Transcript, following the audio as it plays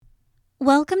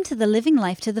Welcome to the Living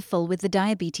Life to the Full with the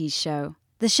Diabetes Show,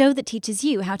 the show that teaches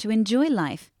you how to enjoy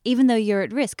life even though you're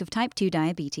at risk of type 2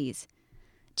 diabetes.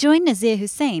 Join Nazir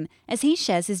Hussain as he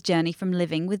shares his journey from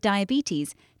living with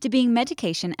diabetes to being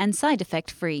medication and side effect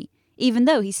free, even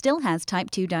though he still has type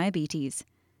 2 diabetes.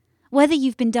 Whether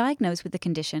you've been diagnosed with the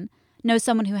condition, know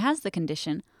someone who has the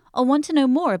condition, or want to know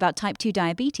more about type 2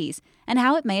 diabetes and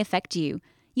how it may affect you,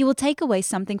 you will take away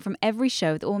something from every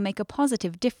show that will make a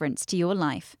positive difference to your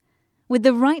life. With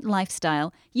the right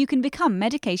lifestyle, you can become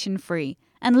medication-free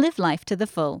and live life to the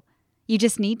full. You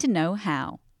just need to know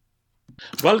how.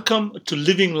 Welcome to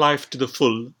Living Life to the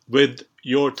Full with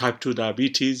your type 2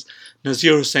 diabetes.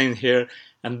 Nazir Hussain here,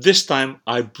 and this time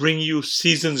I bring you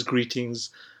season's greetings.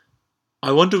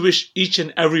 I want to wish each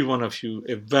and every one of you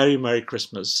a very Merry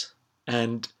Christmas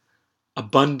and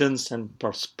abundance and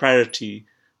prosperity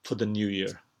for the new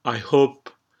year. I hope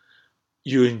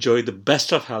you enjoy the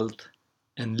best of health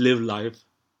and live life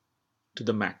to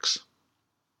the max.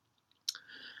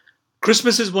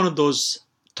 Christmas is one of those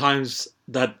times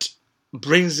that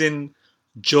brings in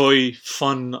joy,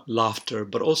 fun, laughter,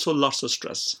 but also lots of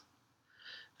stress.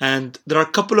 And there are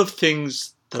a couple of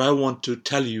things that I want to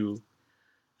tell you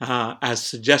as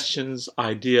suggestions,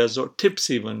 ideas, or tips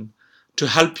even to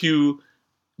help you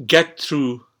get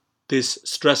through this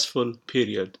stressful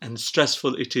period. And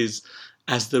stressful it is,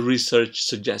 as the research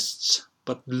suggests.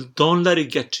 But don't let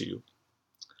it get to you.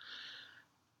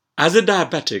 As a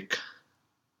diabetic,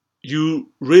 you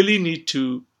really need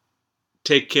to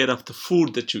take care of the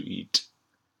food that you eat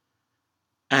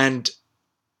and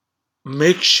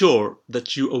make sure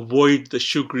that you avoid the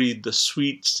sugary, the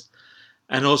sweets,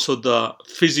 and also the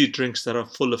fizzy drinks that are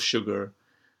full of sugar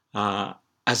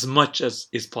as much as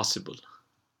is possible.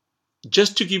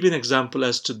 Just to give you an example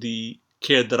as to the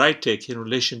care that I take in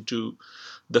relation to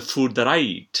the food that I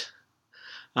eat.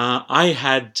 I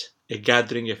had a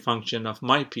gathering, a function of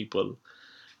my people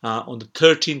on the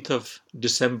 13th of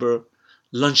December,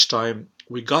 lunchtime.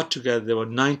 We got together, there were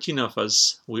 19 of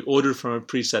us. We ordered from a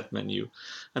preset menu.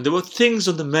 And there were things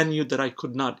on the menu that I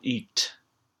could not eat.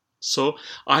 So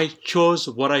I chose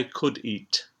what I could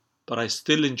eat, but I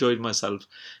still enjoyed myself,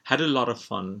 had a lot of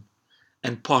fun,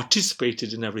 and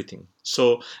participated in everything.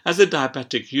 So as a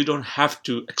diabetic, you don't have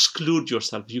to exclude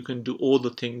yourself. You can do all the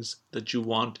things that you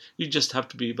want. You just have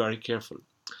to be very careful.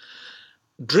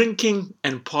 Drinking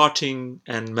and partying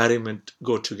and merriment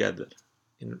go together.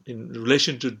 In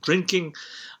relation to drinking,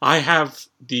 I have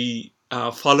the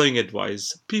following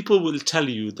advice. People will tell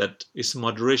you that it's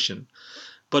moderation,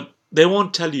 but they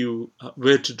won't tell you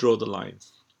where to draw the line.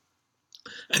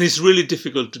 And it's really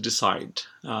difficult to decide.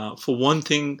 For one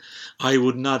thing, I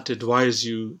would not advise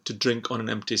you to drink on an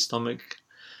empty stomach.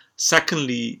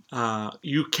 Secondly,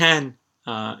 you can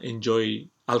enjoy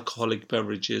alcoholic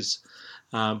beverages,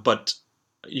 but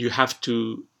you have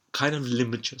to kind of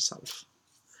limit yourself.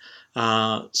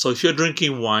 So if you're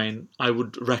drinking wine, I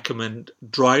would recommend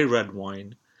dry red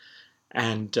wine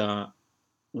and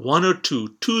one or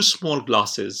two small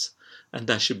glasses, and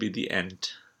that should be the end.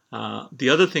 The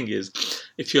other thing is,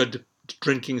 if you're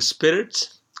drinking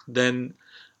spirits, then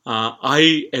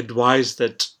I advise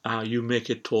that you make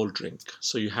a tall drink.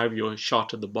 So you have your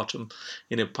shot at the bottom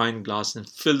in a pint glass and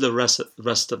fill the rest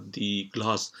of the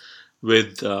glass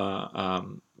with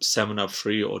 7-Up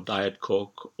Free or Diet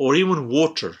Coke or even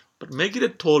water. But make it a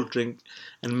tall drink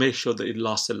and make sure that it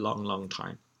lasts a long, long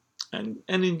time. And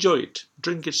enjoy it.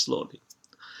 Drink it slowly.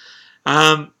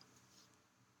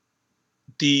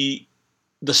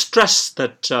 The stress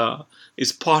that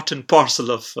is part and parcel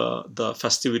of the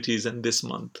festivities and this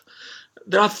month,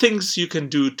 there are things you can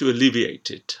do to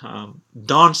alleviate it.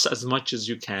 Dance as much as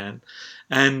you can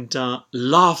and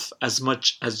laugh as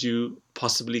much as you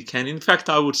possibly can. In fact,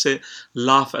 I would say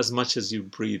laugh as much as you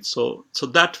breathe. So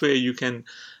that way you can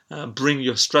bring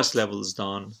your stress levels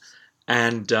down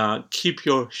and keep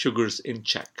your sugars in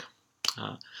check.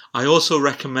 I also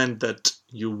recommend that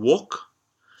you walk.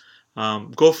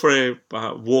 Go for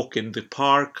a walk in the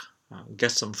park,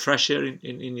 get some fresh air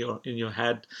in your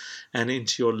head and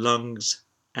into your lungs,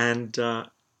 and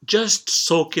just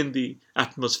soak in the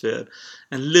atmosphere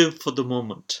and live for the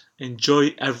moment.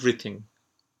 Enjoy everything.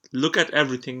 Look at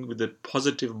everything with a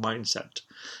positive mindset,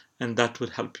 and that will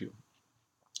help you.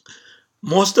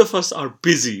 Most of us are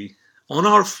busy on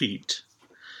our feet,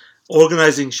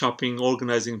 organizing shopping,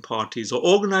 organizing parties, or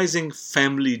organizing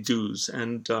family dues,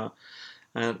 and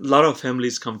a lot of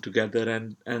families come together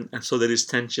and so there is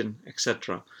tension,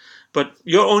 etc. But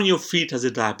you're on your feet as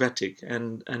a diabetic,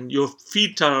 and your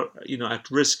feet are at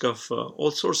risk of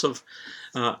all sorts of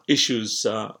issues,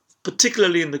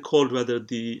 particularly in the cold weather.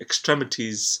 The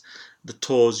extremities the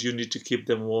toes, you need to keep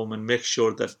them warm and make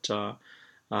sure that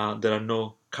there are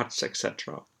no cuts,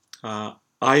 etc.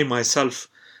 I myself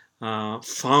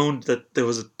found that there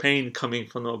was a pain coming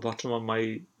from the bottom of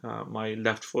my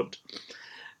left foot,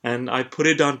 and I put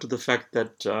it down to the fact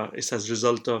that it's as a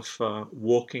result of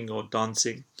walking or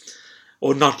dancing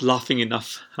or not laughing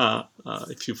enough,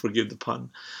 if you forgive the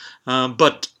pun.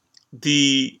 But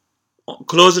the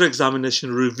closer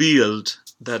examination revealed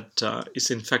that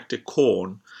it's in fact a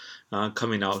corn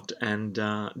coming out, and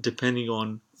depending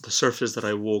on the surface that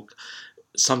I walk,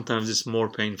 sometimes it's more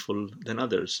painful than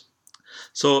others.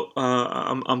 So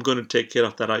I'm going to take care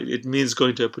of that. It means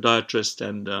going to a podiatrist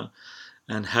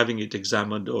and having it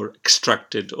examined or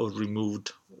extracted or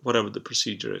removed, whatever the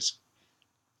procedure is.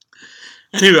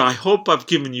 Anyway, I hope I've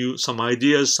given you some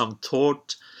ideas, some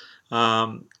thought,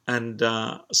 and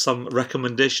some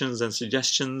recommendations and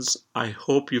suggestions. I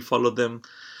hope you follow them.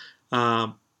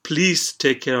 Please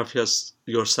take care of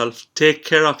yourself. Take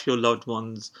care of your loved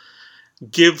ones.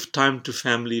 Give time to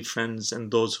family, friends, and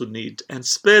those who need. And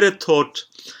spare a thought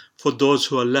for those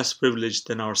who are less privileged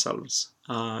than ourselves.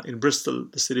 In Bristol,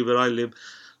 the city where I live,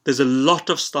 there's a lot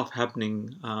of stuff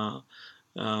happening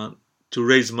to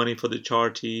raise money for the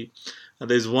charity.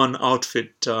 There's one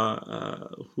outfit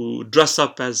who dress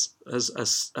up as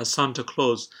Santa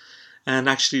Claus and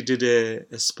actually did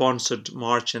a sponsored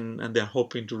march, and they're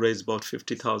hoping to raise about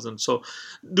 50,000. So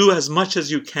do as much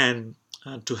as you can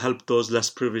to help those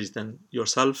less privileged than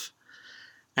yourself.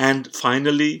 And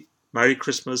finally, Merry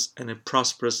Christmas and a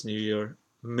prosperous New Year.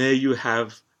 May you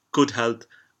have good health,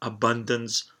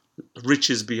 abundance,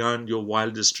 riches beyond your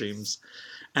wildest dreams,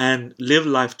 and live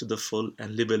life to the full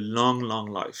and live a long, long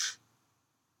life.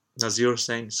 Nazir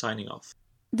Hussain signing off.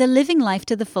 The Living Life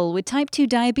to the Full with Type 2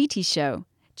 Diabetes Show.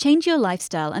 Change your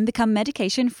lifestyle and become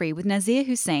medication-free with Nazir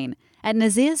Hussain at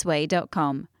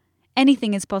nazirsway.com.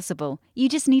 Anything is possible. You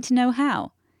just need to know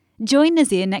how. Join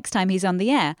Nazir next time he's on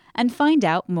the air and find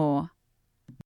out more.